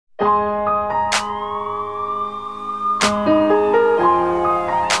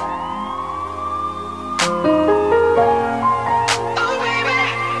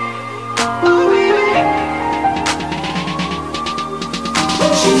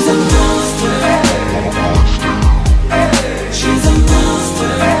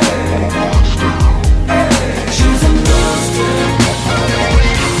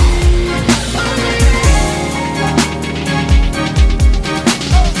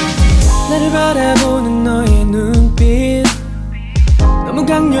나를 바라보는 너의 눈빛 너무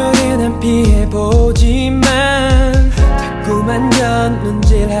강렬해. 난 피해보지만 자꾸만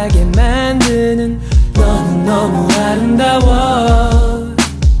견눈질하게 만드는 너는 너무 아름다워.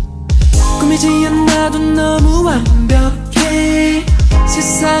 꿈이지 않아도 너무 완벽해.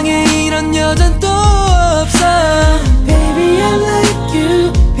 세상에 이런 여잔 또 없어. Baby I like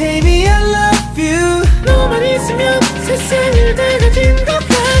you, baby I love you. 너만 있으면 세상을 다 가진 것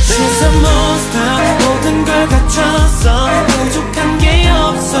같아. She's a monster, 모든 걸 갖췄어. 부족한 게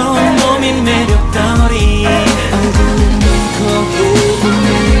없어. 몸이 매력 덩어리. 얼굴은 많고 입은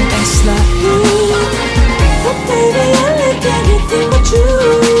It's like you. Oh baby I like everything but you.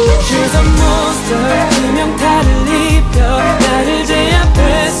 She's a monster, 투명타를 입혀 나를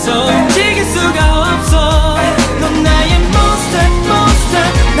제압해서 움직일 수가 없어. 넌 나의 monster, monster.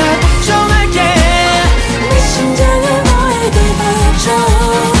 날 걱정할게. 내 심장을 너에게 바쳐.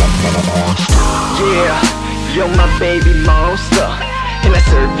 Yeah, you're my baby monster And I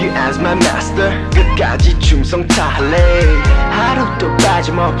serve you as my master 끝까지 충성 다할래. 하루도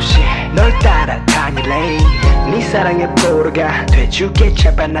빠짐없이 널 따라다닐래. 네 사랑의 포로가 돼줄게.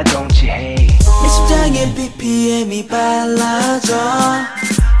 제발 나 동지해. 내 심장의 BPM이 빨라져.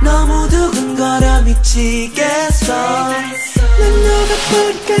 너무 두근거려 미치겠어. 난 너가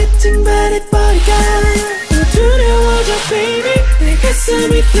버릴까 찡발해버릴까. 두려워져 baby 내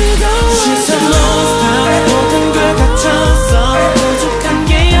가슴이 뜨거워. She's a monster 모든 걸 갖췄어. 부족한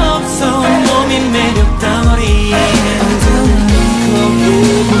게 없어. 몸이 매력 덩어리. 얼굴은 많고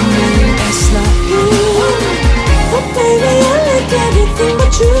입은 It's like you. Oh baby I like everything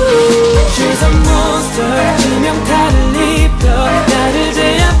but you. She's a monster 투명타를 입혀 나를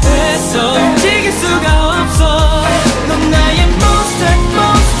제압해서 움직일 수가 없어. 넌 나의 monster,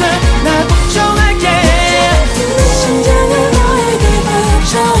 monster. 날 걱정할게. 내 심장을 너에게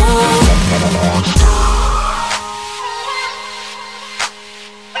바쳐.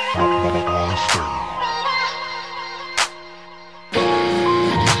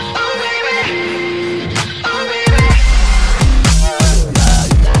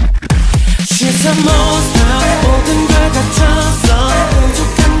 She's a monster 모든 걸 갖췄어.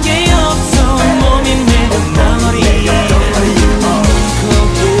 부족한 게 없어. 몸이 매력 덩어리.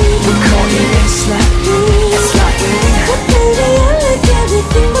 It's like you. Oh baby I like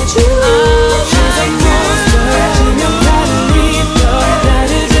everything but you. She's a monster 투명타를 입혀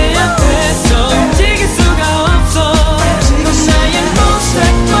나를 제압해서 움직일 수가 없어. 넌 나의 monster,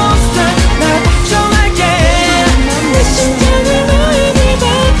 monster. 날 걱정할게. 내 심장을 너에게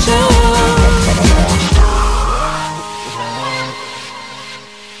바쳐.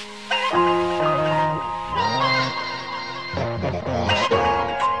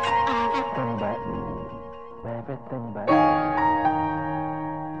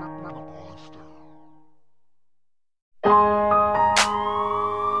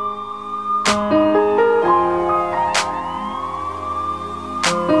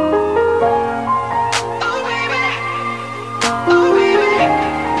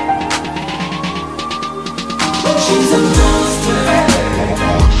 She's a monster.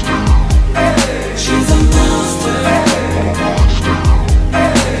 She's a monster.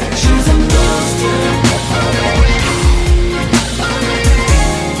 She's a monster.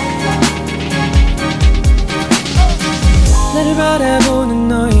 나를 바라보는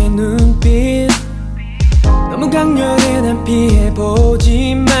너의 눈빛 너무 강렬해. 난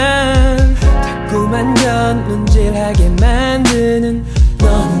피해보지만 자꾸만 견눈질하게 만드는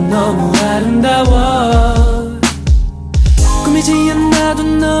너는 너무 아름다워. 꿈이지 않아도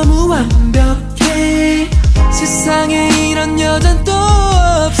너무 완벽해. 세상에 이런 여잔 또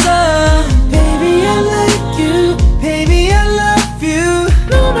없어. Baby I like you, baby I love you.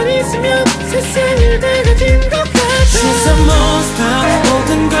 너만 있으면 세상을 다 가진 것 같아. She's a monster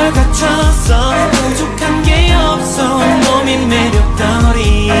모든 걸 갖췄어. 부족한 게 없어. 몸이 매력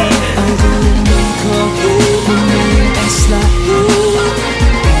덩어리. 얼굴은 많고 입은 It's like you.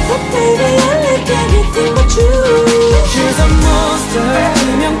 Oh baby I like everything but you. She's a monster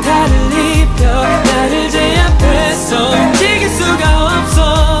투명타를 입혀 나를 제압해서 움직일 수가 없어.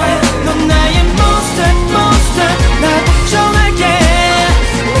 넌 나의 monster, monster. 날 걱정할게.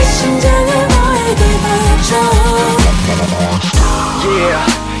 내 심장을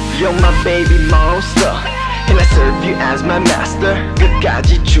baby monster And I serve you as my master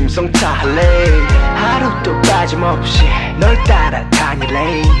끝까지 충성 다할래 하루도 빠짐없이 널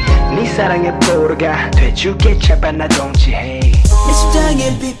따라다닐래 네 사랑의 포로가 돼줄게 제발 나 동지해 내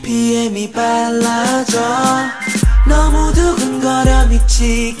심장의 BPM이 빨라져 너무 두근거려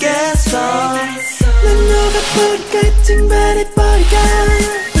미치겠어 난 너가 불 같은 바래버릴까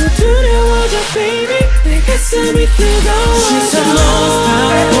너 두려워져 baby 내 가슴이 뜨거워 She's a monster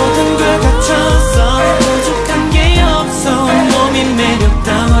모든 걸 갖췄어 부족한 게 없어 몸이 매력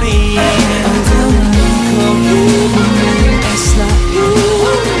덩어리 I'm gonna call you It's not you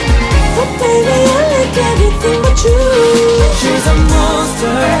But baby I like everything but you She's a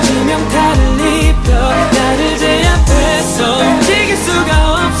monster 지명타를 입혀 나를 제압해서 움직일 수가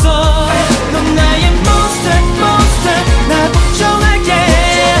없어 넌 나의 monster monster 날 복종할게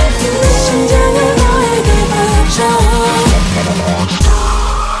내 심장을 너에게 바쳐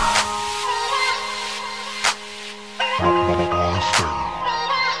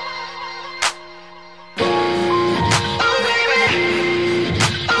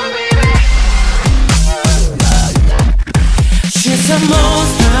She's a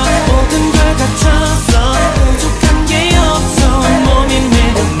monster 모든 걸 갖췄어 부족한 게 없어 몸이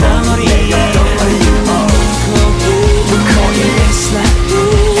매력 덩어리 It's like you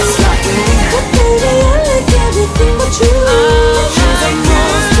But baby I like everything but you She's a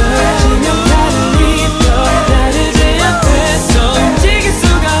monster 지명타를 입혀 나를 제압해서 움직일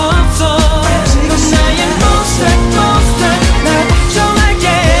수가 없어 넌 나의 monster monster 날 복종할게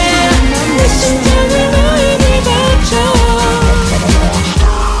내 심장을 너에게 바쳐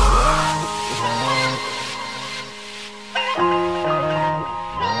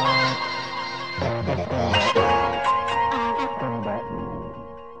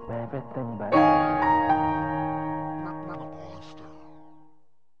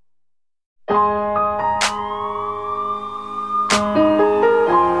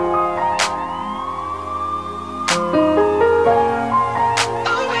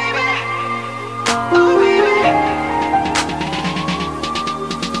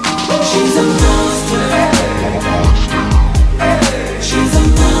She's a monster. She's a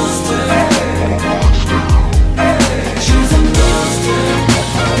monster. She's a monster.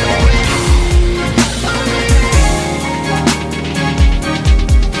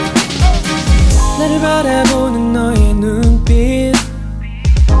 나를 바라보는 너의 눈빛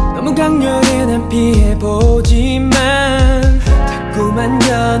너무 강렬해 난 피해보지만 자꾸만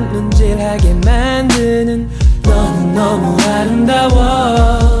견눈질하게 만드는 너는 너무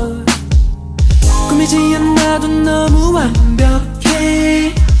아름다워 꿈이지 않아도 너무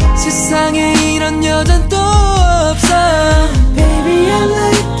완벽해 세상에 이런 여잔 또 없어 Baby I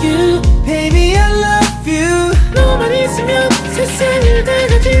like you Baby I love you 너만 있으면 세상을 다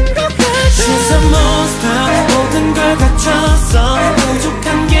가진 것 같아 She's a monster 모든 걸 갖췄어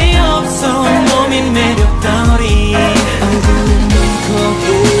부족한 게 없어 몸이 매력 덩어리 얼굴은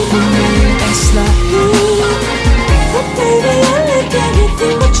눈코입 It's like you But baby I like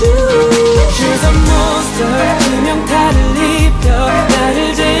everything but you She's a monster 지명타를 입혀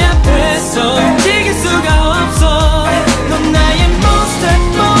나를 제압해서 움직일 수가 없어 넌 나의 monster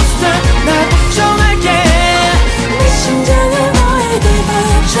monster 날 복종할게 내 심장을 너에게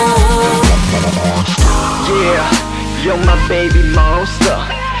바쳐 Yeah, you're my baby monster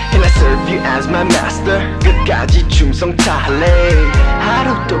And I serve you as my master 끝까지 충성 다할래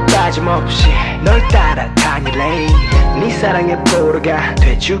하루도 빠짐없이 널 따라다닐래 네 사랑의 포로가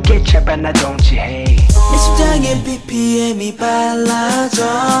돼줄게 제발 나 동지해 내 심장의 BPM이 빨라져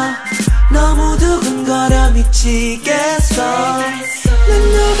너무 두근거려 미치겠어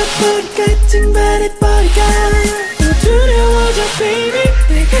난 너가 불 같은 바래버릴까 너 두려워져 baby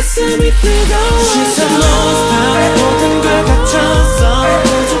내 가슴이 뜨거워 She's a monster 모든 걸 갖췄어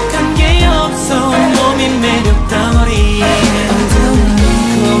부족한 게 없어 몸이 매력 덩어리 I'm gonna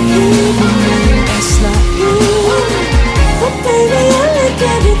call you It's like you But baby I like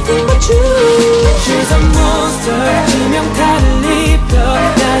everything but you She's a monster 지명타를 입혀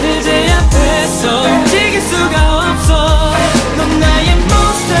나를 제압해서 움직일 수가 없어 넌 나의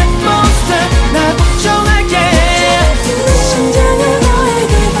monster monster 날 복종할게 내 심장을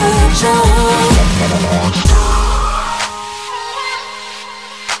너에게 바쳐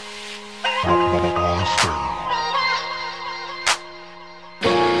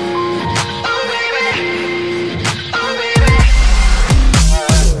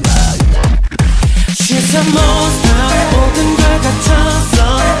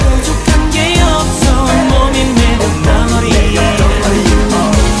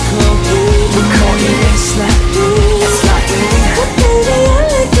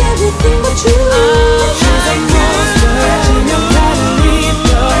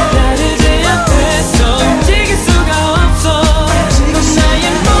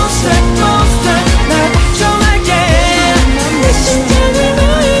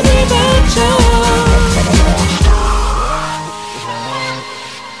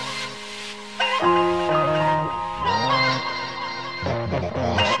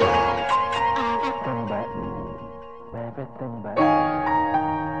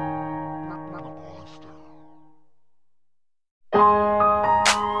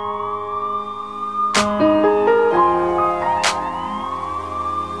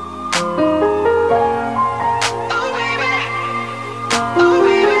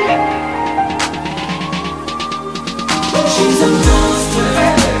She's a monster.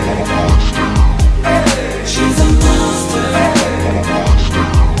 She's a monster.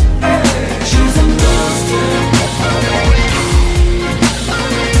 She's a monster.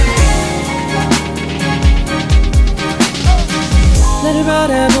 나를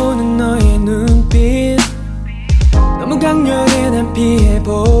바라보는 너의 눈빛 너무 강렬해. 난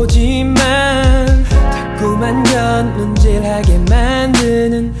피해보지만 자꾸만 견눈질하게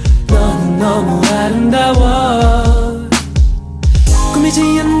만드는 너는 너무 아름다워. 꾸미지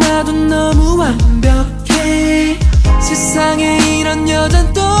않아도 너무 완벽해. 세상에 이런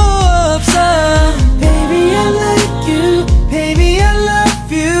여잔 또 없어. Baby I like you, baby I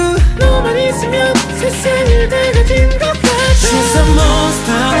love you. 너만 있으면 세상을 다 가진 것 같아. She's a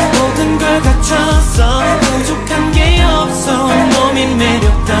monster. 모든 걸 갖췄어. 부족한 게 없어. 몸이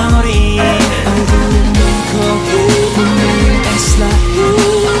매력 덩어리. 얼굴은 눈코입 눈은 It's like you.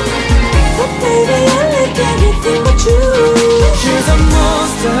 But baby I like everything but you. She's a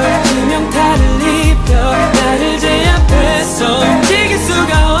monster. 지명타를 입혀 나를 제압해서 움직일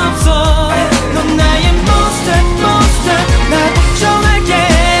수가 없어. 넌 나의 monster, monster. 날 걱정할게.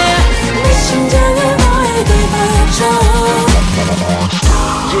 내 심장을 너에게 바쳐.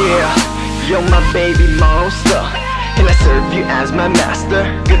 Yeah, you're my baby monster And I serve you as my master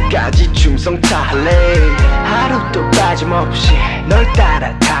끝까지 충성 다할래. 하루도 빠짐없이 널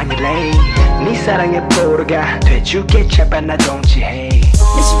따라다닐래. 네 사랑에 포로가 돼줄게. 제발 나 동지해.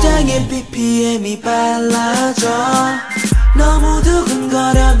 내 심장에 BPM이 빨라져. 너무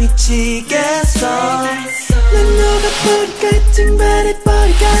두근거려 미치겠어. 난 너가 버릴까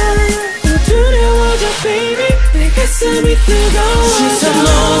증발해버릴까. 너 두려워져 baby. 내 가슴이 뜨거워. She's a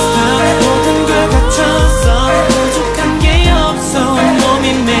monster. 모든 걸 갖췄어. 부족한 게 없어.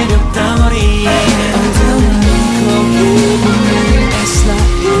 몸이 매력 덩어리. 언제나 거기 보면 It's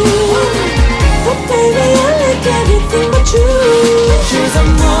like you. But baby I like everything but you. She's a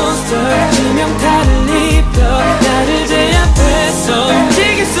monster. 지명타를 입혀 나를 제압해서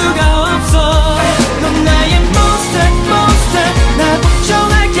움직일 수가 없어. 넌 나의 monster, monster. 날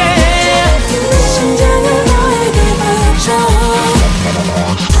걱정할게. 내 심장을 너에게 바쳐.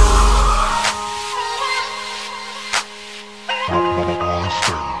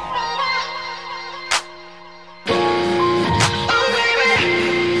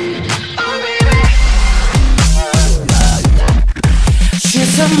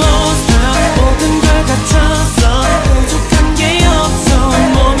 She's a monster. 모든 걸 갖췄어. 부족한 게 없어.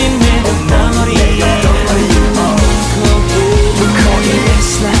 몸이 매력 덩어리. 거기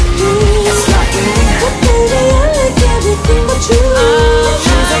It's like you. But baby I like everything but you.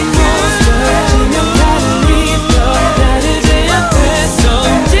 She's a monster. 지명타를 입혀 나를 제압해서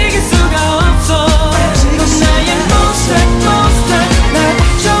움직일 수가 없어. 넌 나의 monster, monster. 날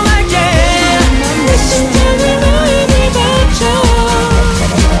걱정할게. 내 심장을 너에게 바쳐.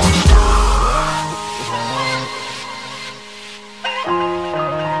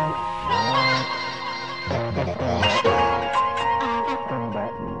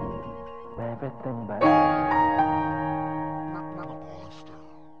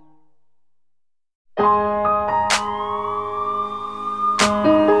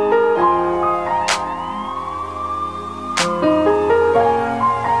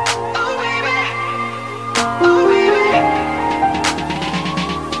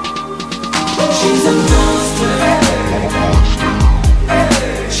 She's a monster.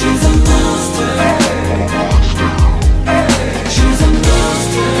 She's a monster. She's a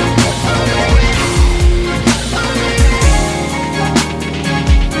monster.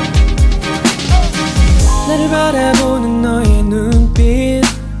 나를 바라보는 너의 눈빛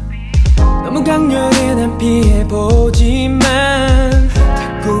너무 강렬해. 난 피해보지만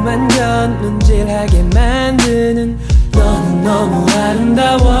자꾸만 견눈질하게 만드는 너는 너무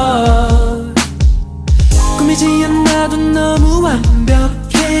아름다워. 꾸미지 않아도 너무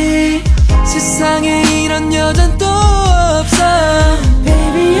완벽해. 세상에 이런 여잔 또 없어.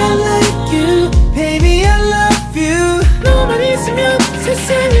 Baby I like you, baby I love you. 너만 있으면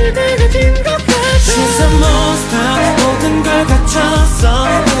세상을 다 가진 것 같아. She's a monster. 모든 걸 갖췄어.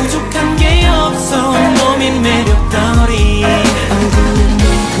 부족한 게 없어. 몸이 매력 덩어리. 얼굴은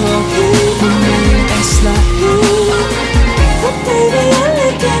눈코입 눈은 It's like you. But baby I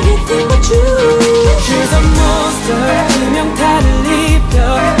like everything but you. She's a monster. 지명타를 입혀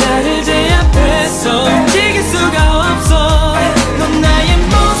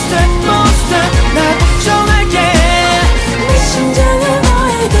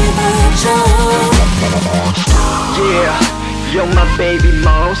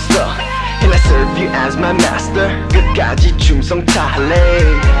monster And I serve you as my master 끝까지 충성 다할래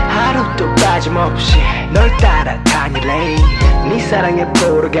하루도 빠짐없이 널 따라다닐래 네 사랑에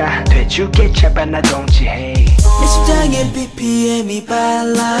포로가 돼줄게 제발 나 동지해 내 심장의 BPM이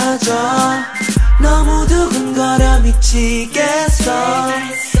빨라져 너무 두근거려 미치겠어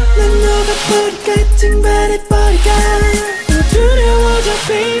난 너가 버릴까 증발해버릴까 너 두려워져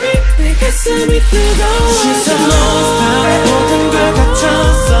baby 내 가슴이 뜨거워 She's a monster 모든 걸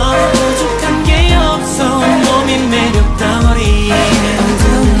갖췄어 부족한 게 없어 몸이 매력 덩어리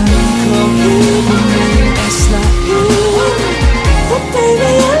It's not you But baby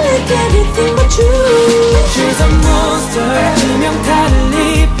I like everything but you She's a monster 지명타를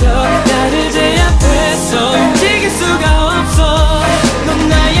입혀 나를 제압해서 움직일 수가 없어 넌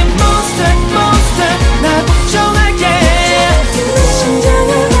나의 monster monster 날 복종할게 내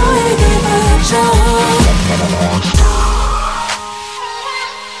심장을 너에게 바쳐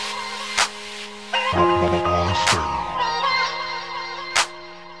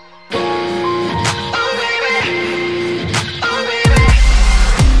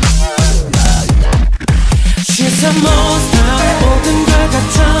She's a monster 모든 걸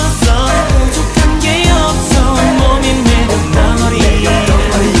갖췄어 부족한 게 없어 몸이 매력 덩어리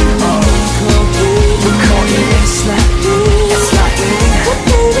It's like you But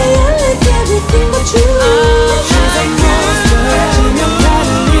baby I like everything but you She's a monster 지명타를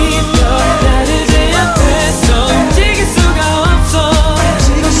입혀 나를 제압해서 움직일 수가 없어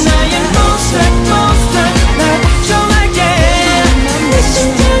넌 나의 monster monster 날 복종할게 내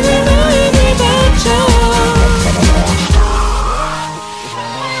심장을 너에게 바쳐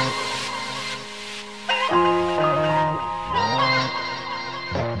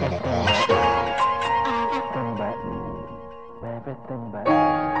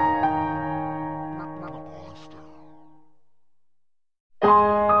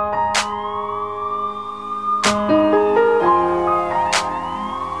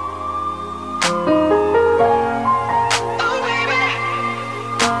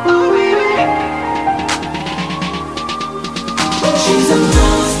She's a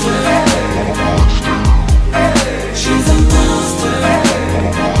monster. She's a monster.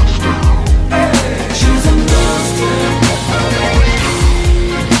 She's a monster.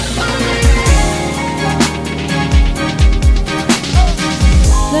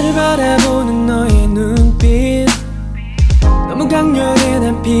 나를 바라보는 너의 눈빛 너무 강렬해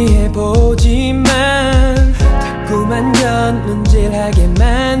난 피해보지만 자꾸만 견눈질하게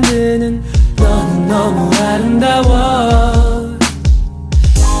만드는 너는 너무 아름다워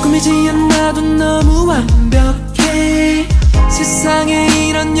꾸미지 않아도 너무 완벽해 세상에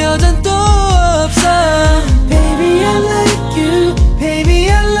이런 여잔 또 없어 Baby I like you Baby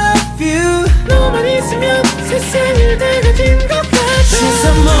I love you 너만 있으면 세상을 다 가진 것 같아 She's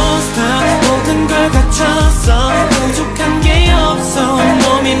a monster 모든 걸 갖췄어 부족한 게 없어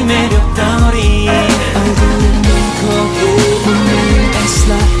몸이 매력 덩어리 얼굴은 눈코입 It's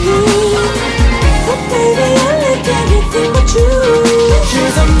like you But baby I like everything but you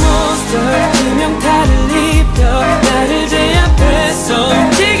She's a monster 지명타를 입혀 나를 제압해서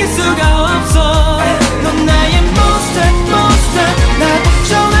움직일 수가 없어 넌 나의 monster monster 날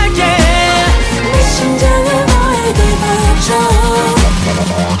복종할게 내 심장을 너에게 바쳐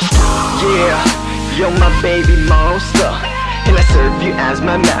Yeah, you're my baby monster And I serve you as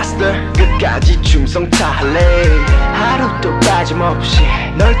my master 끝까지 충성 다할래 하루도 빠짐없이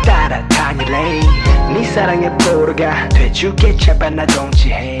널 따라다닐래 네 사랑에 포로가 돼줄게 제발 나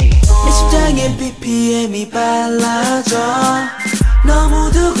동지해 내 심장의 BPM이 빨라져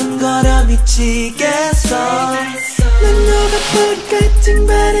너무 두근거려 미치겠어 난 너가 버릴까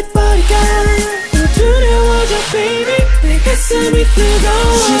증발해버릴까 너 두려워져 baby 내 가슴이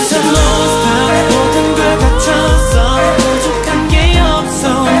뜨거워 She's a monster 모든 걸 갖췄어 부족한 게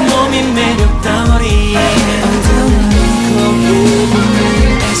없어 몸이 매력 덩어리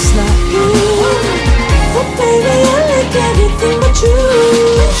It's like you But baby I like everything but you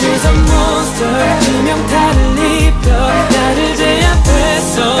She's a monster 지명타를 입혀 나를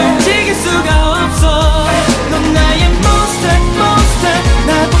제압해서 움직일 수가 없어 넌 나의 monster monster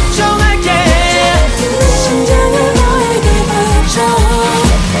날 복종할게 내 심장을 너에게 바쳐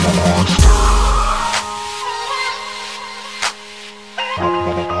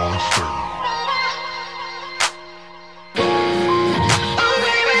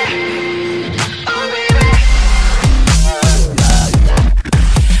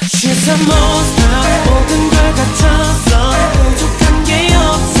She's a monster 모든 걸 갖췄어 부족한 게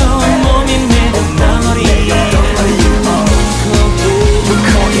없어 몸이 매력 덩어리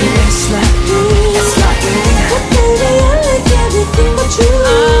It's like you But baby I like everything but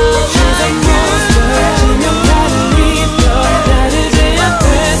you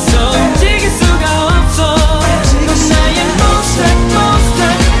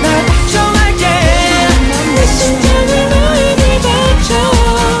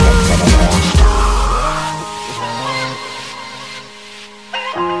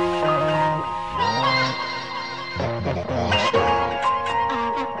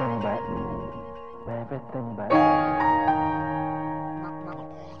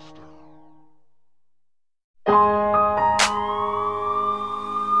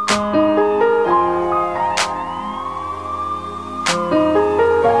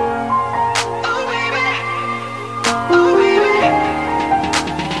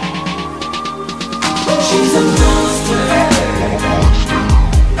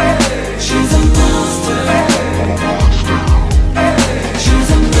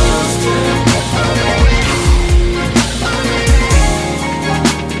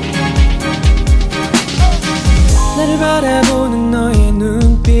바라보는 너의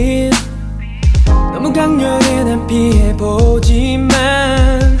눈빛 너무 강렬해 난 피해보지만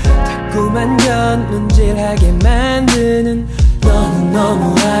자꾸만 견눈질하게 만드는 너는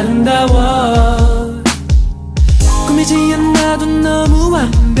너무 아름다워 꾸미지 않아도 너무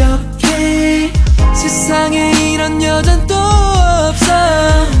완벽해 세상에 이런 여잔 또 없어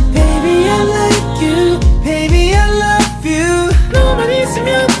Baby I like you Baby I love you 너만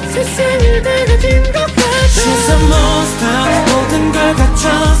있으면 세상을 다 가진 것 같아 She's a monster 모든 걸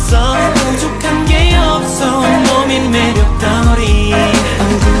갖췄어 부족한 게 없어 몸이 매력 덩어리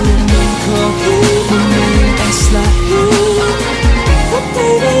얼굴은 많고 몸은 It's like you But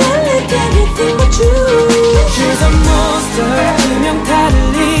baby I like everything but you She's a monster 투명타를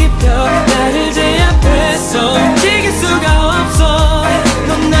입혀 나를 제압해서 움직일 수가 없어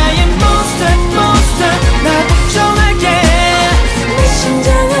넌 나의 monster monster 날 걱정할게 내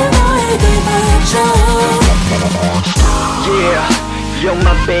심장을 너에게 바쳐 Yeah, you're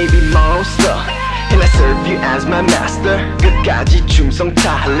my baby monster And I serve you as my master 끝까지 충성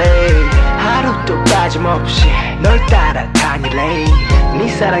다할래 하루도 빠짐없이 널 따라다닐래 네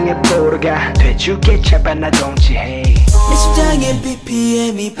사랑에 보루가 돼줄게 제발 나 동지해 내 심장의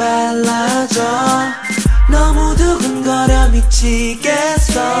BPM이 빨라져 너무 두근거려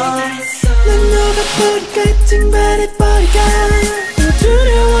미치겠어 난 너가 볼 같은 바래버릴까 너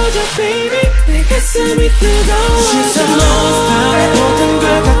두려워져 baby 내 가슴이 뜨거워 She's a monster 모든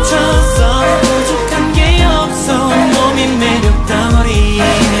걸 갖췄어 부족한 게 없어 몸이 매력 덩어리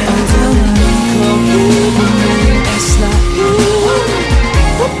얼굴은 많고 몸은 It's like you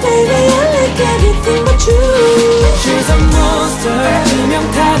But baby I like everything but you She's a monster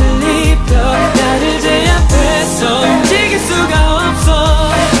투명타를 입혀 나를 제압해서 움직일 수가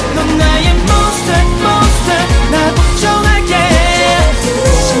없어 넌 나의 monster monster 날 걱정할게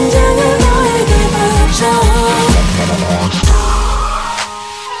내 심장을 너에게 바쳐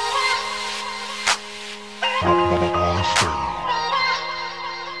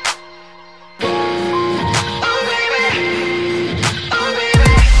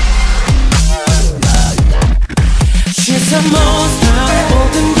She's a monster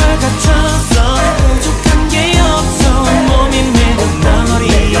모든 걸 갖췄어 부족한 게 없어 몸이 매력 덩어리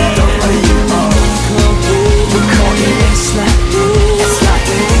It's like you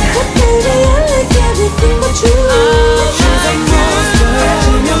But baby I like everything but you She's a monster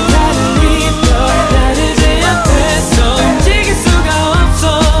투명타를 입혀 나를 제압해서 움직일 수가 없어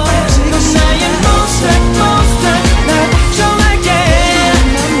넌 나의 monster monster 날 걱정할게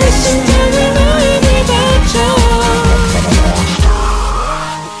내 심장을 너에게 바쳐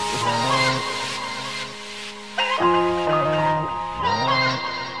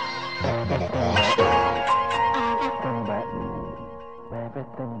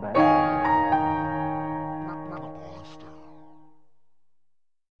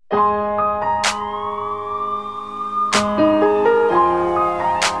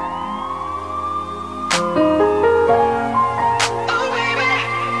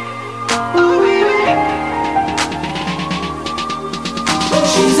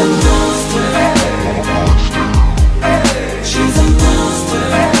She's a monster. She's a monster.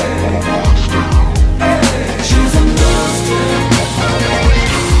 She's a monster.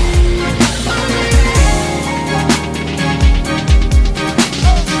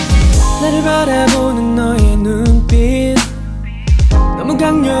 나를 바라보는 너의 눈빛 너무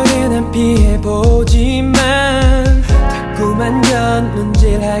강렬해 난 피해보지만 자꾸만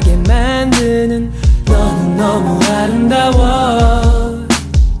견눈질하게 만드는 너는 너무 아름다워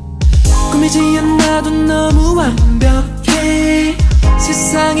꾸미지 않아도 너무 완벽해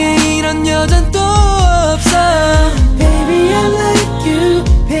세상에 이런 여잔 또 없어 Baby I like you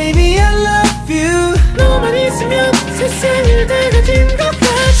Baby I love you 너만 있으면 세상을 다 가진 것 같아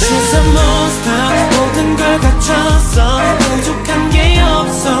She's a monster 모든 걸 갖췄어 부족한 게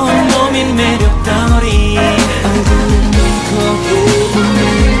없어 몸이 매력 덩어리 얼굴은 많고 몸은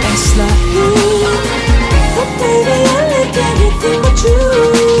It's like you But baby I like everything but you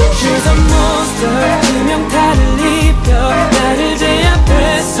She's a monster 투명타를 입혀 나를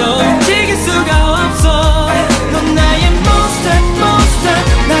제압해서 움직일 수가 없어 넌 나의 monster monster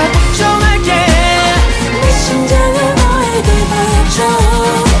날 걱정할게 내 심장을 너에게 바쳐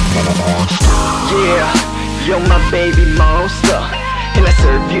Yeah, you're my baby monster And I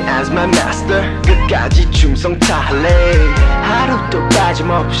serve you as my master 끝까지 충성 다할래 하루도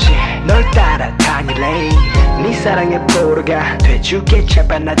빠짐없이 널 따라다닐래 네 사랑에 보루가 돼줄게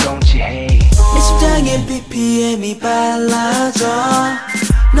제발 나 동지해 내 심장의 BPM이 빨라져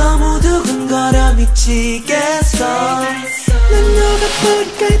너무 두근거려 미치겠어 난 너가 볼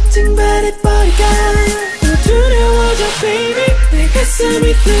같은 바래버릴까 너 두려워져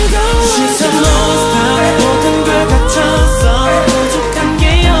가슴이 뜨거워. She's a monster 모든 걸 갖췄어. 부족한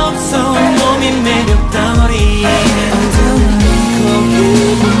게 없어. 몸이 매력 덩어리.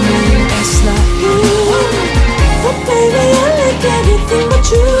 It's like you. Oh baby I like everything but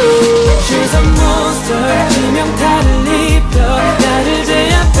you. She's a monster 지명타를 입혀 나를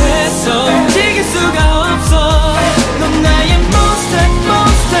제압해서 움직일 수가 없어. 넌 나의 monster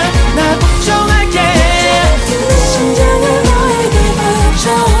monster 날 복종할게. 내 심장을 너에게 바쳐.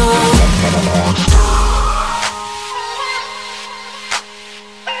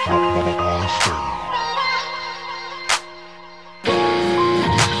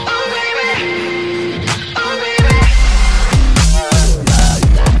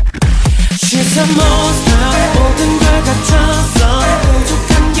 She's a monster 모든 걸 갖췄어.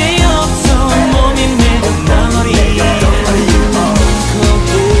 부족한 게 없어. 몸이 매력 덩어리.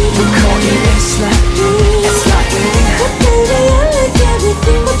 It's like you. It's like you. But baby I like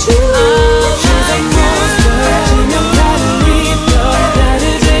everything but you. She's a monster 지명타를 입혀 나를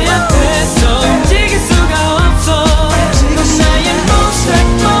제압해서 움직일 수가 없어. 넌 나의 monster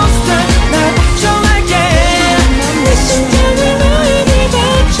monster 날 복종할게. 내 심장을 너에게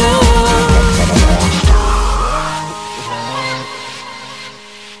바쳐.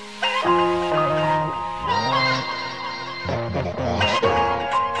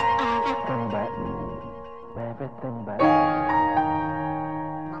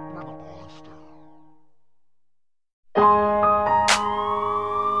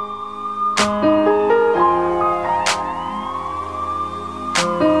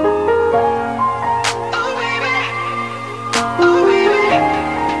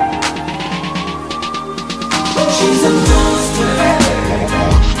 She's a monster.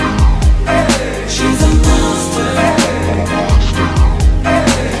 She's a monster.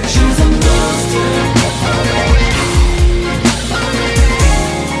 She's a monster.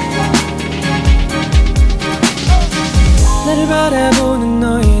 나를 바라보는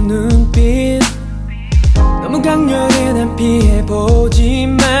너의 눈빛 너무 강렬해. 난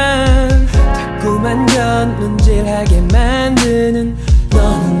피해보지만 자꾸만 견눈질하게 만드는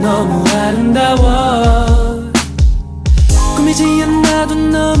너는 너무 아름다워. 꾸미지 않아도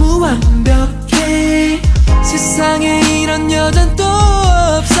너무 완벽해. 세상에 이런 여잔 또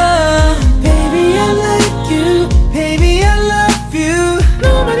없어. Baby I like you. Baby I love you.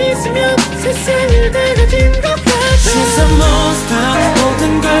 너만 있으면 세상을 다 가진 것 같아. She's a monster 모든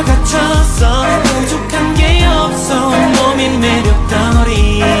걸 갖췄어. 부족한 게 없어. 몸이 매력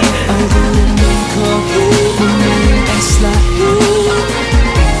덩어리. 얼굴은 눈코입은 It's like you.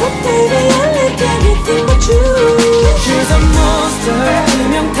 But baby I like everything but you. She's a monster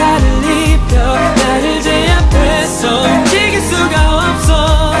지명타를 입혀 나를 제압해서 움직일 수가 없어.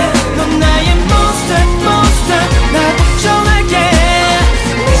 넌 나의 monster monster 날 복종할게.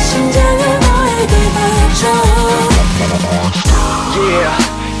 내 심장을 너에게 바쳐. Yeah,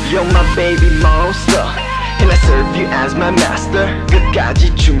 you're my baby monster And I serve you as my master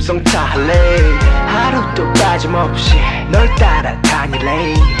끝까지 충성 다할래. 하루도 빠짐없이 널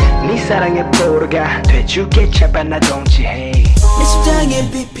따라다닐래. 네 사랑의 포로가 돼줄게. 제발 나 동치해. 내 심장의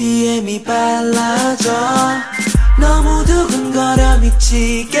BPM이 빨라져. 너무 두근거려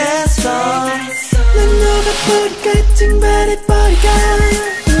미치겠어. 난 너가 버릴 같은 바래버릴까.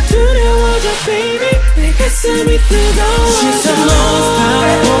 너 두려워져 baby. 내 가슴이 뜨거워. She's a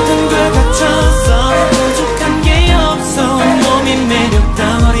monster 모든 걸 갖췄어. 부족한 게 없어. 몸이 매력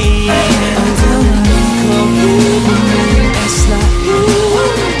덩어리. It's like you.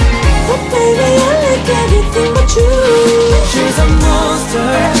 But baby I like everything but you. She's a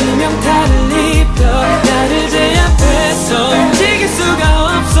monster 지명타를 입혀 나를 제압해서 움직일 수가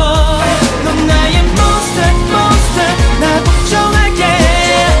없어. 넌 나의 monster monster 날 복종할게.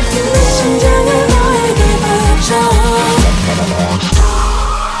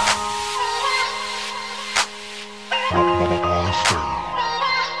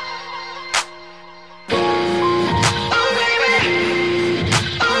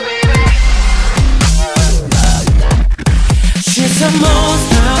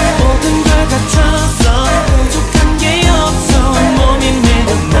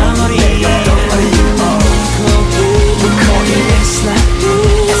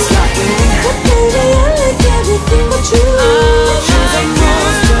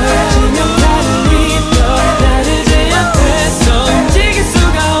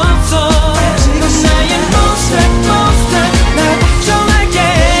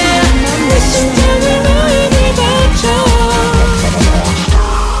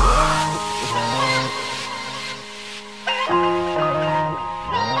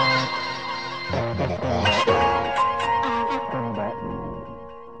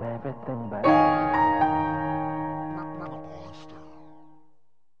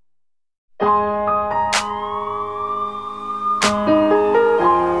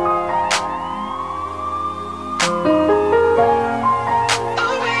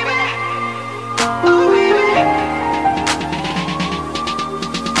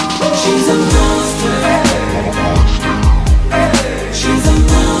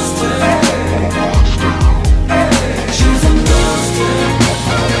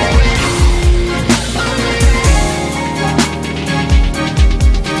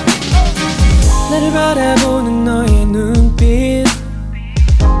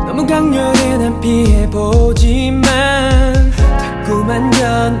 강렬해 난 피해보지만 자꾸만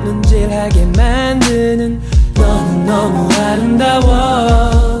견눈질하게 만드는 너는 너무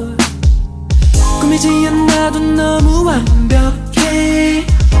아름다워. 꿈이지 않아도 너무 완벽해.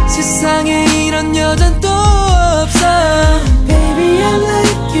 세상에 이런 여잔 또 없어. Baby I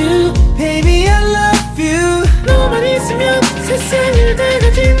like you, baby I love you. 너만 있으면 세상을 다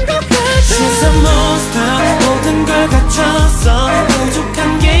가진 것 같아. She's a monster, 모든 걸 갖췄어.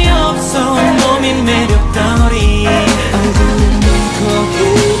 부족한 게 없어. 몸이 매력 덩어리. 얼굴은 눈코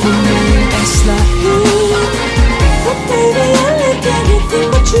입은 It's like you, but baby I like everything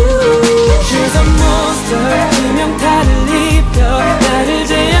but you. She's a monster, 지명타를 입혀 나를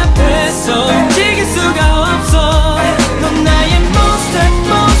제압해서 움직일 수가 없어. 넌 나의 monster,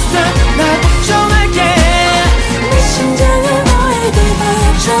 monster, 날 걱정할게. 내 심장을 너에게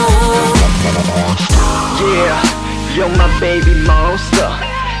바쳐. Yeah, you're my baby monster,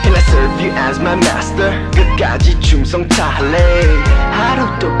 and I serve you as my master. 끝까지 충성 다할래.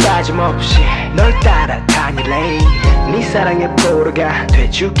 하루도 빠짐없이 널 따라다닐래. 네 사랑에 보루가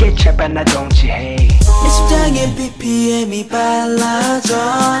돼줄게. 제발 나 동치해. 내 심장에 BPM이 빨라져.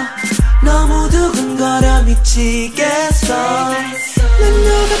 너무 두근거려 미치겠어. 난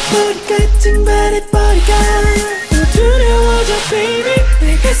너가 버릴까 찡발해버릴까. 너 두려워져 baby.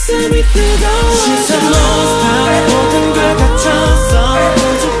 내 가슴이 뜨거워. She's a monster, 모든 걸 갖췄어.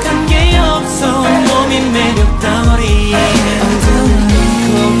 부족한 게 없어. 몸이 매력 덩어리. 얼굴은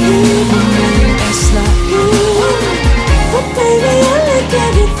입은 It's like you, but baby I like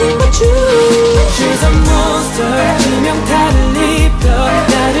everything but you. She's a monster, 지명타를 입혀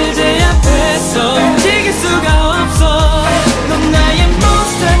나를 제압해서 움직일 수가 없어. 넌 나의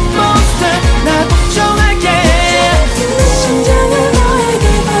monster, monster, 날 걱정할게. 내 심장을 너에게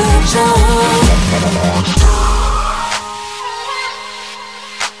바쳐.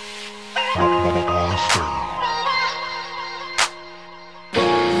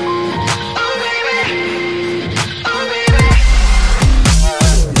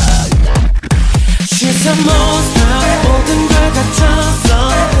 She's a monster, 모든 걸 갖췄어.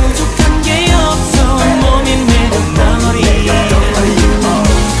 부족한 게 없어. 몸이 매력 덩어리.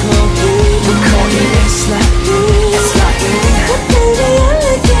 It's like you, but baby I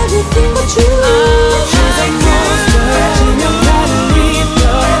like everything but you. She's a monster, 지명타를 입혀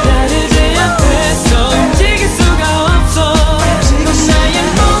나를 제압해서 움직일 수가 없어. 넌 나의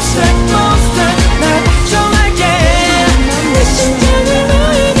monster, monster, 날 걱정할게. 내 심장을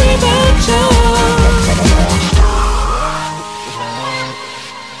너에게 바쳐.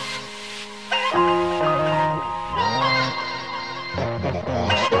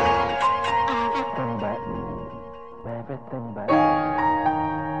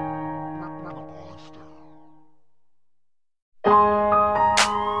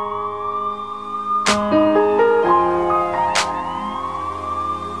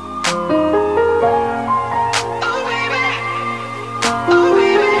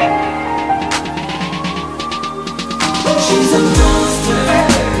 She's a monster.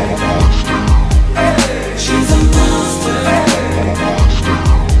 She's a monster.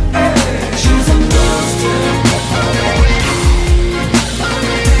 She's a monster.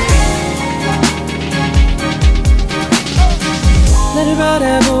 나를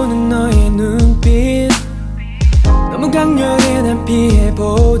바라보는 너의 눈빛 너무 강렬해. 난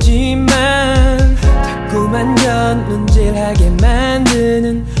피해보지만 자꾸만 견눈질하게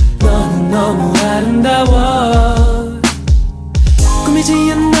만드는 너는 너무 아름다워.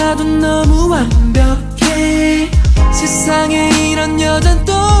 꿈이지 않아도 너무 완벽해. 세상에 이런 여잔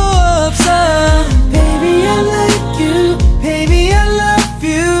또 없어. Baby I like you, baby I love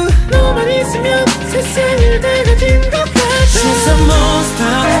you. 너만 있으면 세상을 다 가진 것 같아. She's a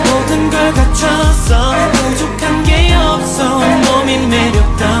monster, 모든 걸 갖췄어. 부족한 게 없어. 몸이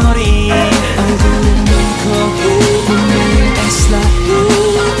매력 덩어리. 얼굴은 눈코 입은 It's like you,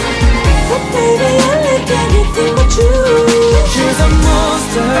 but baby I like everything but you. She's a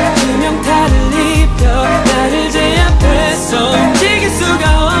monster, 지명타를 입혀 나를 제압해서 움직일 수가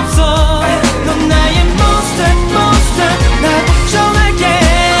없어. 넌 나의 monster, monster, 날 걱정할게.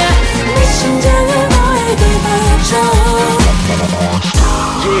 내 심장을 너에게 바쳐.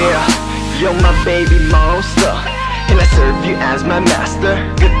 Yeah, you're my baby monster, and I serve you as my master.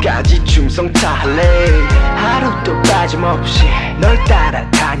 끝까지 충성 다할래. 하루도 빠짐없이 널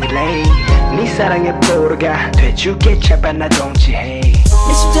따라다닐래. 네 사랑에 보루가 돼줄게. 제발 나 동치해.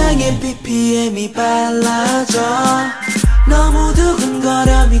 내 심장에 BPM이 빨라져. 너무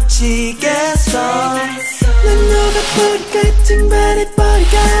두근거려 미치겠어. 난 너가 버릴까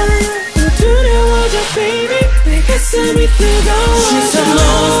찡발해버릴까. 너 두려워져 baby. 내 가슴이 뜨거워. She's a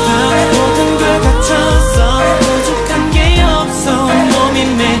monster,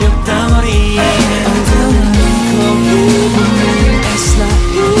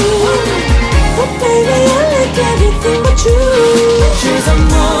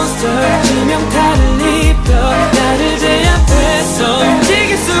 monster 지명타를 입혀 나를 제압해서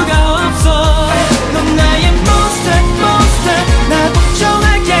움직일 수가 없어 넌 나의 monster monster 날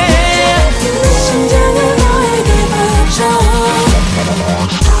복종할게 내 심장을 너에게 바쳐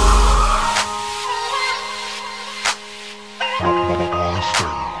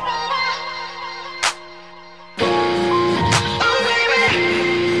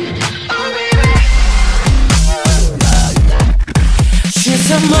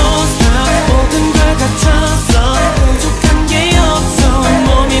She's a monster 모든 걸 갖췄어 부족한 게 없어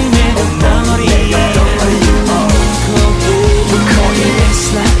몸이 매력 덩어리 We call it it's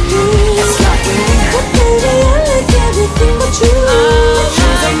like But baby I like everything but you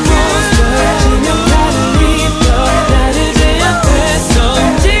She's a monster 지명타를 입혀 나를 제압해서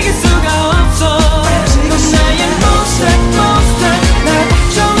움직일 수가 없어 넌 나의 monster monster 날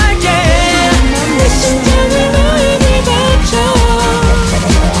복종할게 내 심장을 너에게 바쳐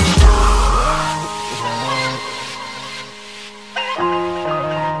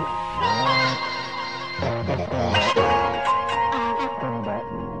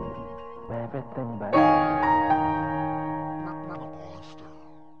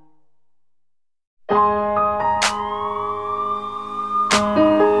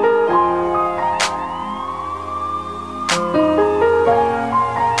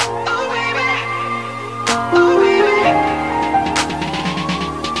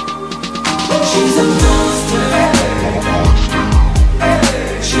She's a monster.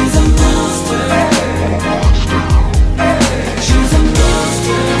 She's a monster. She's a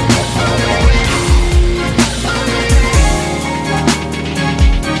monster.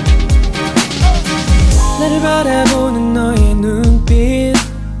 나를 바라보는 너의 눈빛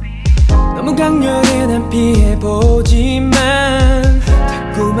너무 강렬해 난 피해보지만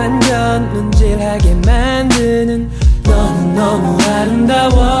자꾸만 견눈질하게 만드는 너는 너무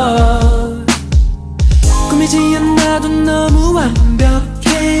아름다워 꾸미지 않아도 너무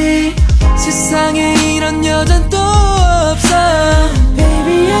완벽해 세상에 이런 여잔 또 없어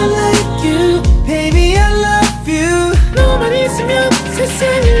Baby I like you Baby I love you 너만 있으면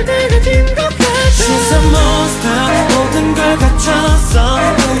세상을 다 가진 것 같아 She's a monster 모든 걸 갖췄어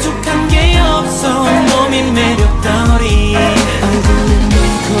부족한 게 없어 몸이 매력 덩어리 얼굴은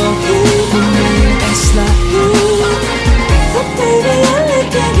눈코입 분명히 it's like you But baby I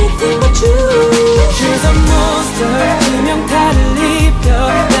like everything but you She's a monster 지명타를 입혀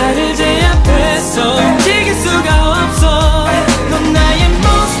나를 제압해서 움직일 수가 없어 넌 나의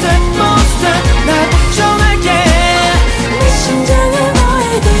monster monster 날 복종할게 내 심장을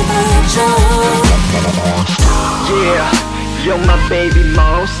너에게 바쳐 Yeah, you're my baby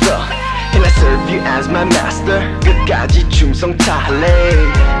monster And I serve you as my master 끝까지 충성 다할래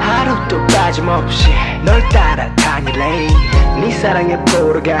하루도 빠짐없이 널 따라다닐래 네 사랑에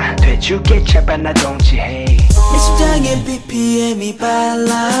포로가 돼줄게 제발 나 동지해 내 심장의 BPM이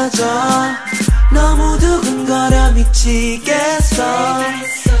빨라져 너무 두근거려 미치겠어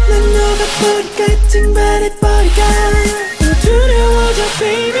난 너가 버릴까 찡발해버릴까 너 두려워져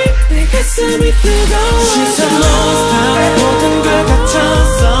baby 내 가슴이 뜨거워 She's a monster 모든 걸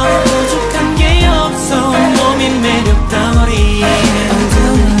갖췄어 부족한 게 없어 몸이 매력 덩어리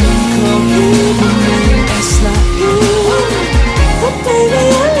얼굴은 눈코입 분명히 it's like you But baby I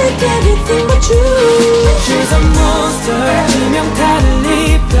like everything but you She's a monster 지명타를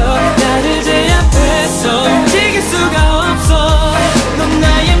입혀 나를 제압해서 움직일 수가 없어 넌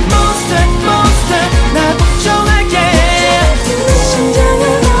나의 monster monster 날 복종할게 내 심장을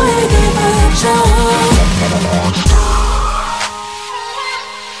너에게 바쳐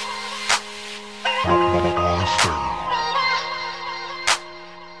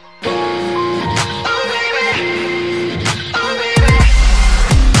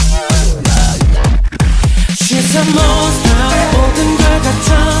She's a monster 모든 걸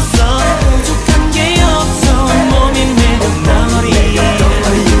갖췄어 부족한 게 없어 몸이 매력 덩어리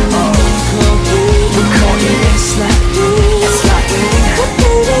We call it it's like you But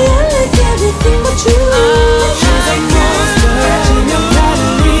baby I like everything but you She's a monster 지명타를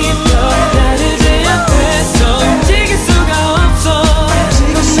입혀 나를 제압해서 움직일 수가 없어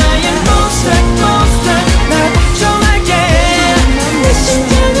넌 나의 monster monster 날 복종할게 내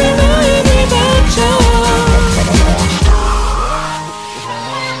심장을 너에게 바쳐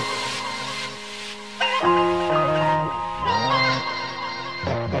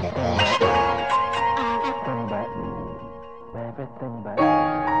Everything but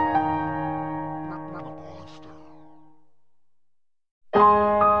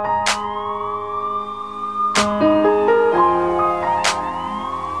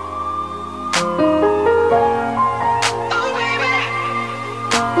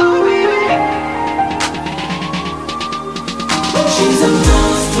Oh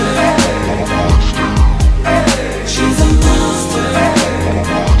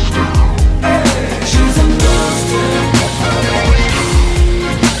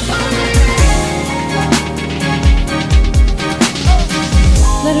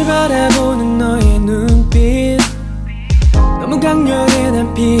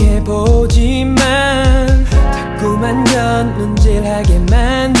진실하게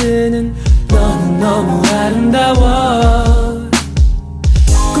만드는 너는 너무 아름다워.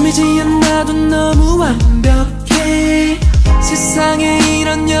 꿈이지 않아도 너무 완벽해. 세상에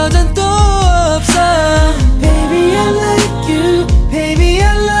이런 여잔 또 없어. Baby I like you, baby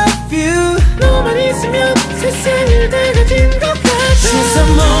I love you. 너만 있으면 세상을 다 가진 것 같아. She's a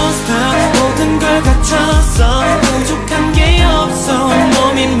monster, 모든 걸 갖췄어. 부족한 게 없어.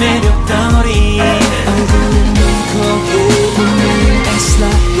 몸이 매력 덩어리. 얼굴은 눈코 입은 It's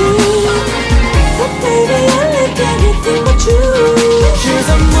like you. But baby I like everything but you. She's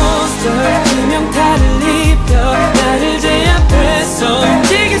a monster, 투명타를 입혀 나를 제압해서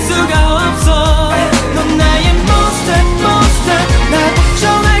움직일 수가 없어. 넌 나의 monster, monster. 날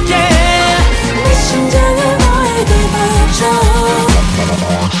걱정할게. 내 심장을 너에게 바쳐.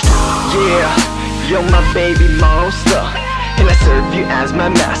 Yeah, you're my baby monster And I serve you as my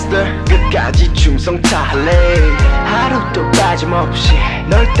master 끝까지 충성 다할래. 하루도 빠짐없이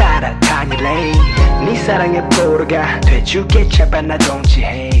널 따라다닐래. 네 사랑의 포로가 돼줄게. 제발 나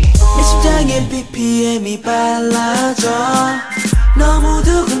동지해. 내 심장의 BPM이 빨라져. 너무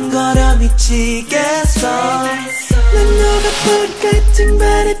두근거려 미치겠어. 난 너가 불 같은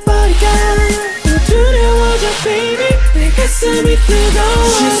바래버리가 또 두려워져 baby. 내 가슴이 뜨거워.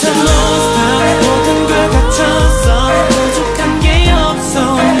 She's a monster, 모든 걸 갖췄어. 부족한 게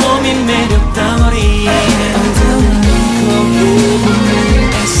없어. 몸이 매력 덩어리. 어두운 입은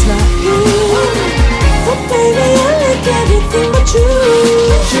It's like you. But baby I like everything but you.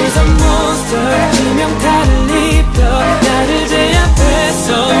 She's a monster, 투명타를 입혀 나를 제압해서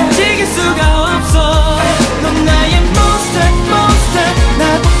움직일 수가 없어. 넌 나의 monster, monster. 날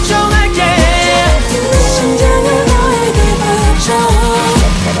걱정할게. 내 심장을 너에게 바쳐.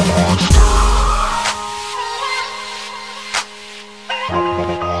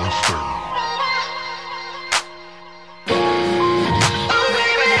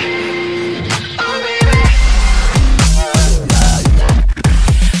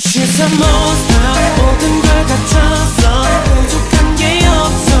 She's a monster, 모든 걸 갖췄어. 부족한 게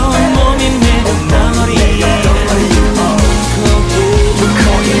없어. 몸이 매력 덩어리.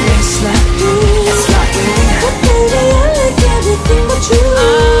 It's like you. But baby I like everything but you.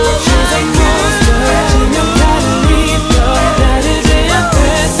 She's a monster, 투명타를 입혀 나를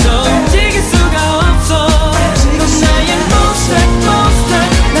제압해서 움직일 수가 없어. 넌 나의 monster, monster.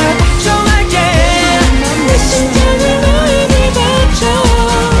 날 걱정할게. 내 심장을 너에게 바쳐.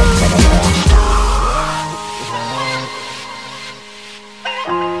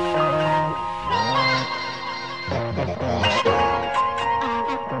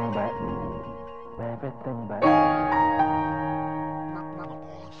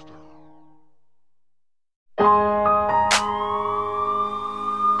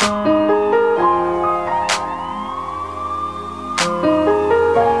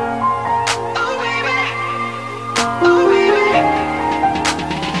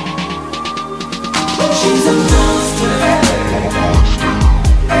 She's a monster.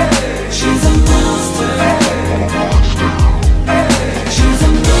 She's a monster. She's a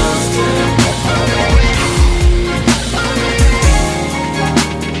monster.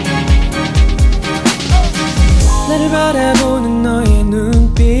 나를 바라보는 너의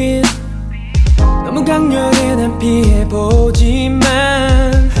눈빛 너무 강렬해. 난 피해보지만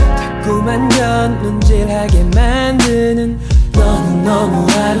자꾸만 견눈질하게 만드는 너는 너무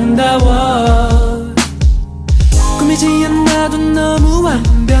아름다워. 꿈이지 않아도 너무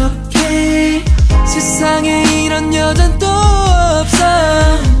완벽해. 세상에 이런 여잔 또 없어.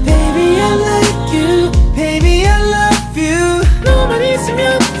 Baby I like you, baby I love you. 너만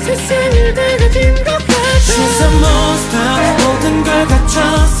있으면 세상을 다 가진 것 같아. She's a monster, 모든 걸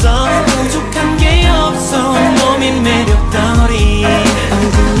갖췄어. 부족한 게 없어. 몸이 매력 덩어리.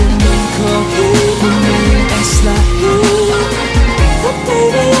 얼굴은 눈코 입은 It's like you. But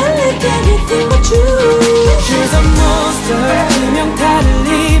baby I like everything but you. She's a monster, 투명타를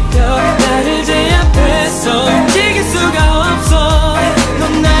입혀 나를 제압해서 움직일 수가 없어.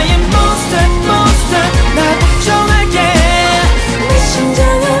 넌 나의 monster, monster. 날 걱정할게. 내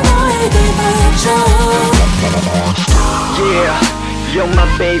심장을 너에게 바쳐. Yeah, you're my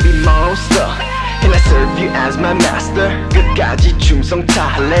baby monster And I serve you as my master 끝까지 충성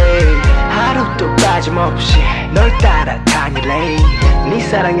다할래. 하루도 빠짐없이 널 따라다닐래. 네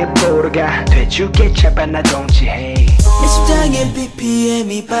사랑의 포로가 돼줄게. 제발 나 동지해. 내 심장의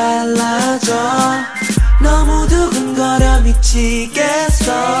BPM이 빨라져. 너무 두근거려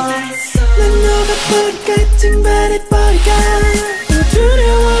미치겠어. 난 너가 불 같은 바래버리가 또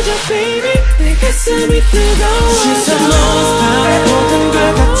두려워져 baby. 내 가슴이 뜨거워. She's a monster, 모든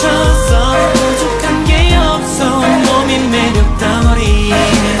걸 갖췄어. 부족한 게 없어. 몸이 매력 덩어리.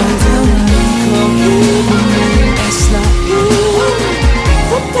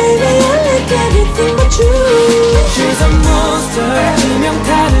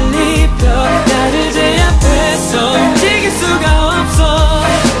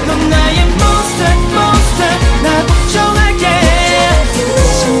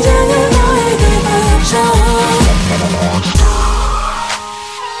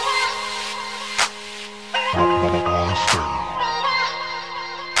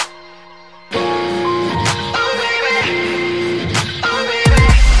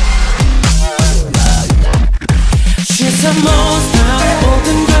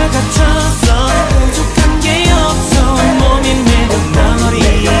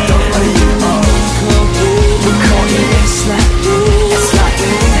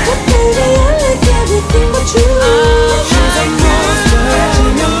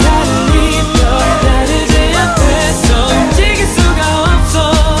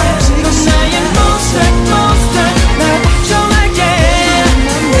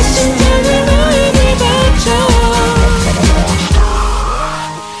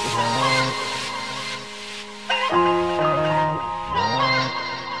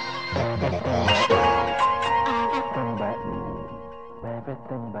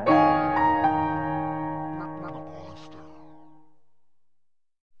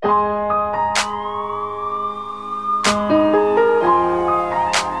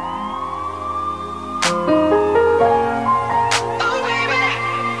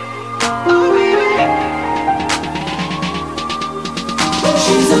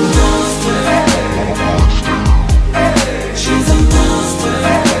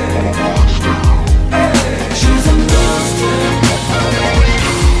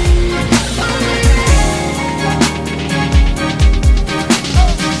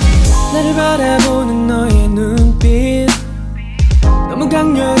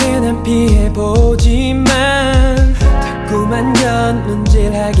 강렬해 난 피해보지만 자꾸만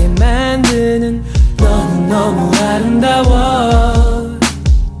견눈질하게 만드는 너는 너무 아름다워.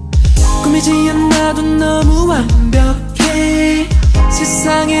 꿈이지 않아도 너무 완벽해.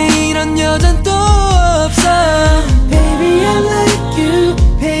 세상에 이런 여잔 또 없어. Baby I like you,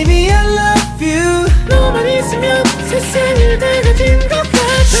 baby I love you. 너만 있으면 세상을 다 가진 것 같아.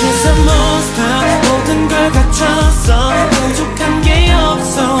 She's a monster, 모든 걸 갖췄어. 부족한 게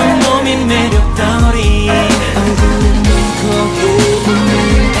없어. 몸이 매력 덩어리. 얼굴은 눈코입 눈물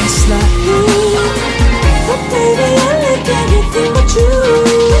It's like you. But baby I like everything but you.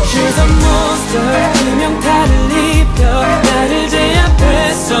 She's a monster, 지명타를 입혀 나를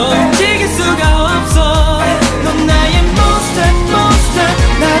제압해서 움직일 수가 없어. 넌 나의 monster, monster.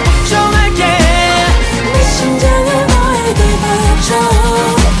 날 걱정하게 내 심장을 너에게 바쳐.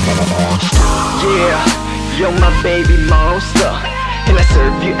 Yeah, you're my baby monster And I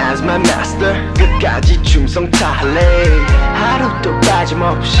serve you as my master 끝까지 충성 다할래. 하루도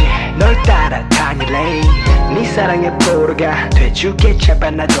빠짐없이 널 따라다닐래. 네 사랑에 포로가 돼줄게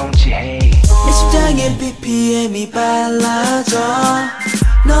제발 나 동지해. 내 심장에 BPM이 빨라져.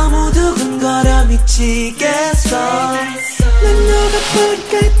 너무 두근거려 미치겠어. 난 너가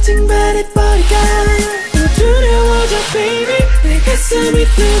버릴까 증발해버릴까. 또 두려워져 baby 내 가슴이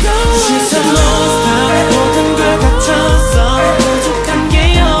뜨거워. She's a monster 모든 걸 갖췄어. 부족한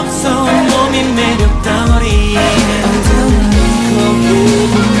게 없어. 몸이 매력 덩어리.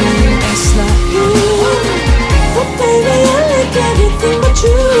 It's like you. But baby I like everything but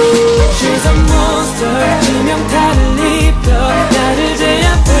you. She's a monster 지명타를 입혀 나를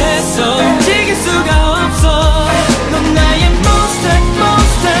제압해서 움직일 수가 없어. 넌 나의 monster,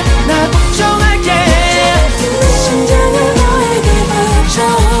 monster. 날 걱정하게 내 심장을 너에게 바쳐.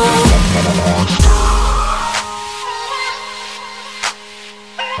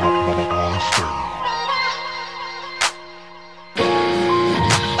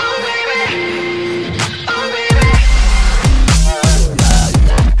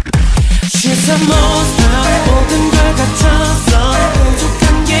 She's a monster 모든 걸 갖췄어.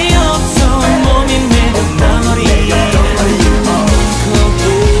 부족한 게 없어. 몸이 매력 덩어리.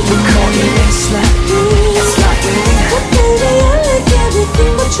 It's like you. But baby I like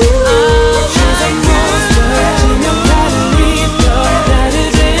everything but you. She's a monster 지명타를 입혀 나를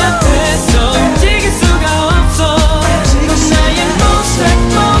제압해서 움직일 수가 없어. 넌 나의 monster,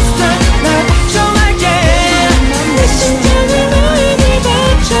 monster. 날 걱정하게 내 심장을 너에게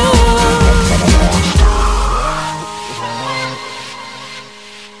바쳐.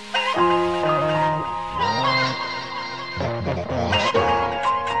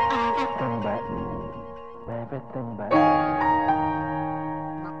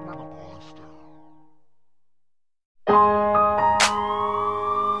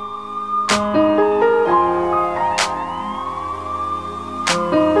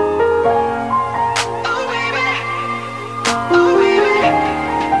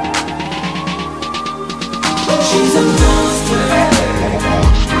 She's a monster.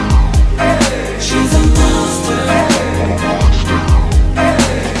 She's a monster.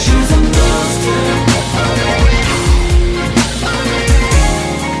 She's a monster.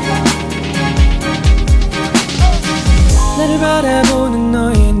 나를 바라보는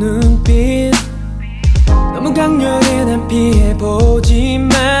너의 눈빛 너무 강렬해 난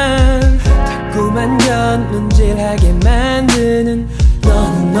피해보지만 자꾸만 견눈질하게 만드는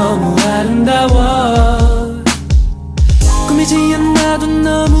너는 너무 아름다워. 꿈이지 않아도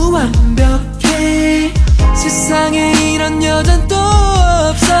너무 완벽해. 세상에 이런 여잔 또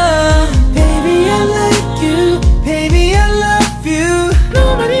없어. Baby I like you, baby I love you.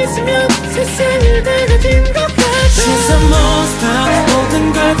 너만 있으면 세상을 다 가진 것 같아. She's a monster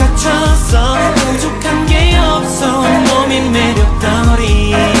모든 걸 갖췄어. 부족한 게 없어. 몸이 매력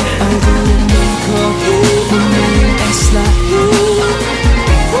덩어리. 얼굴은 눈코입 눈물 It's like you.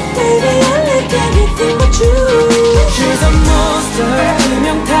 But baby I like everything but you. She's a monster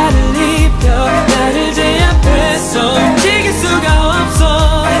지명타를 입혀 나를 제압해서 움직일 수가 없어.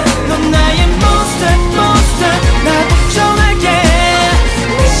 넌 나의 monster, monster. 날 걱정하게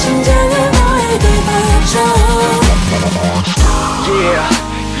내 심장을 너에게 바쳐. Yeah,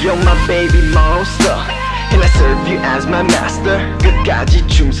 you're my baby monster And I serve you as my master 끝까지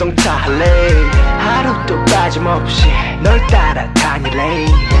충성 다할래. 하루도 빠짐없이 널 따라다닐래.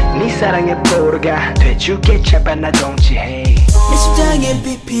 네 사랑에 포로가 돼줄게 제발 나 동지해. 내 심장에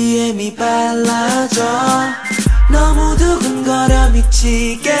BPM이 빨라져. 너무 두근거려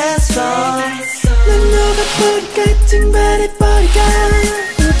미치겠어. 난 너가 버릴까 증발해버릴까.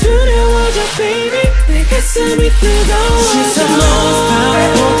 또 두려워져 baby 내 가슴이 뜨거워. She's a monster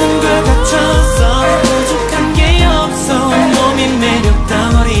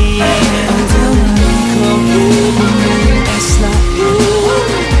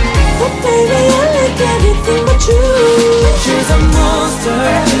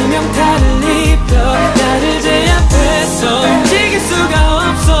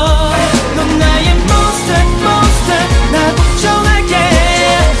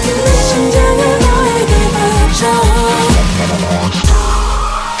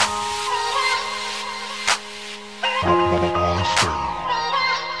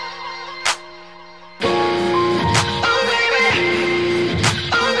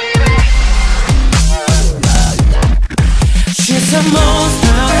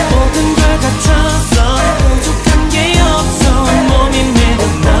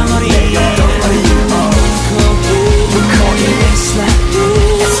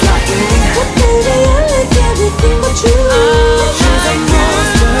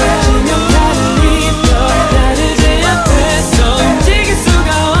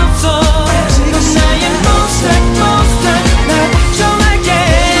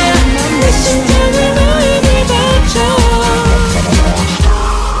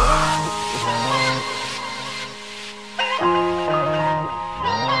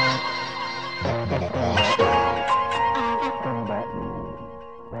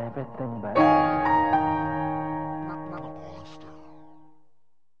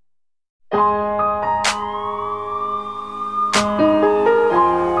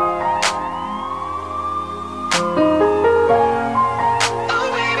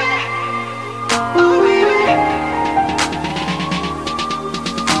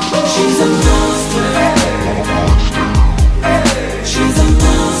She's a monster. She's a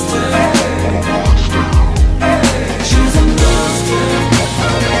monster. She's a monster.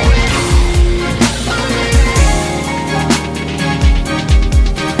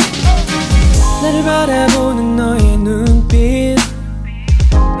 나를 바라보는 너의 눈빛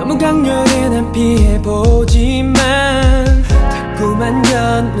너무 강렬해. 난 피해보지만 자꾸만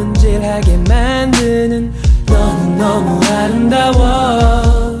견눈질하게 만드는 너는 너무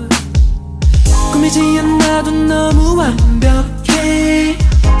아름다워. 꾸미지 않아도 너무 완벽해.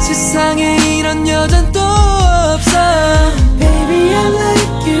 세상에 이런 여잔 또 없어. Baby I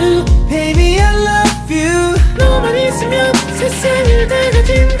like you, baby I love you. 너만 있으면 세상을 다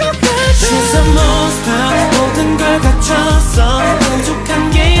가진 것 같아. She's a monster. 모든 걸 갖췄어.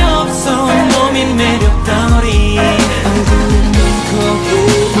 부족한 게 없어. 몸이 매력 덩어리. 얼굴은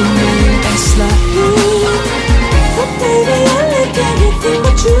눈코입 몸은 It's like you. But baby I like everything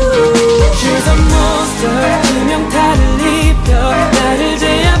but you. She's a monster. 지명타를 입혀 나를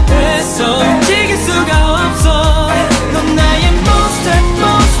제압해서 움직일 수가 없어. 넌 나의 monster,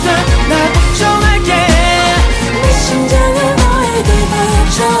 monster. 날 걱정할게. 내 심장을 너에게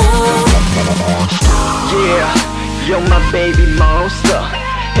바쳐. Yeah, you're my baby monster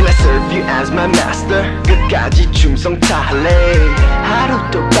And I serve you as my master 끝까지 충성 다할래.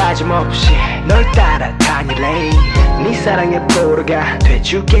 하루도 빠짐없이 널 따라다닐래. 네 사랑에 포로가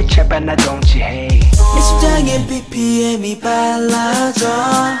돼줄게. 제발 나 동지해. 내 심장에 BPM이 빨라져.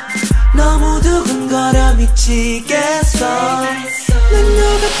 너무 두근거려 미치겠어. 난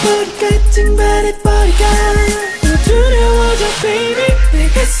너가 버릴까 찡발해버릴까. 너 두려워져 baby. 내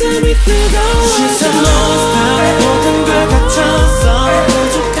가슴이 뜨거워. She's a monster. 모든 걸 갖췄어.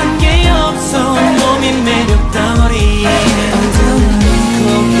 부족한 게 없어. 몸이 매력 덩어리.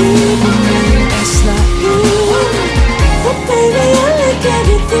 It's like you. But baby I like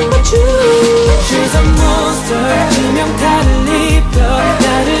everything but you. She's a monster. 지명타를 입혀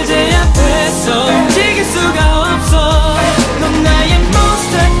나를 제압해서 움직일 수가 없어. 넌 나의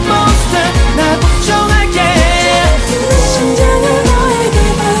monster, monster. 날 걱정할게. 내 심장을 너에게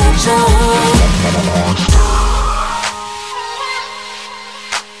바쳐.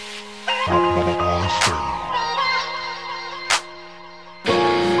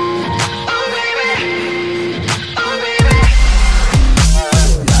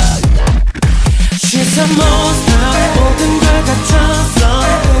 She's a monster. 모든 걸 갖췄어.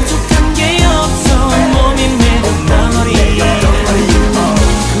 부족한 게 없어. 몸이 매력 덩어리.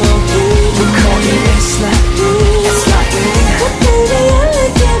 It's like you. But baby I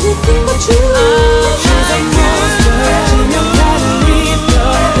like everything but you. She's a monster. 지명타를 입혀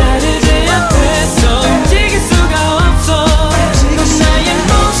나를 제압해서 움직일 수가 없어. 넌 나의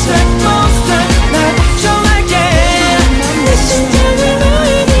monster, monster. 날 걱정할게. 내 심장을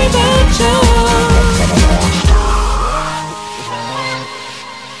너에게 바쳐.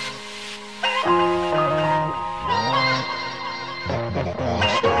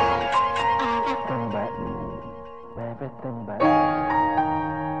 Everything but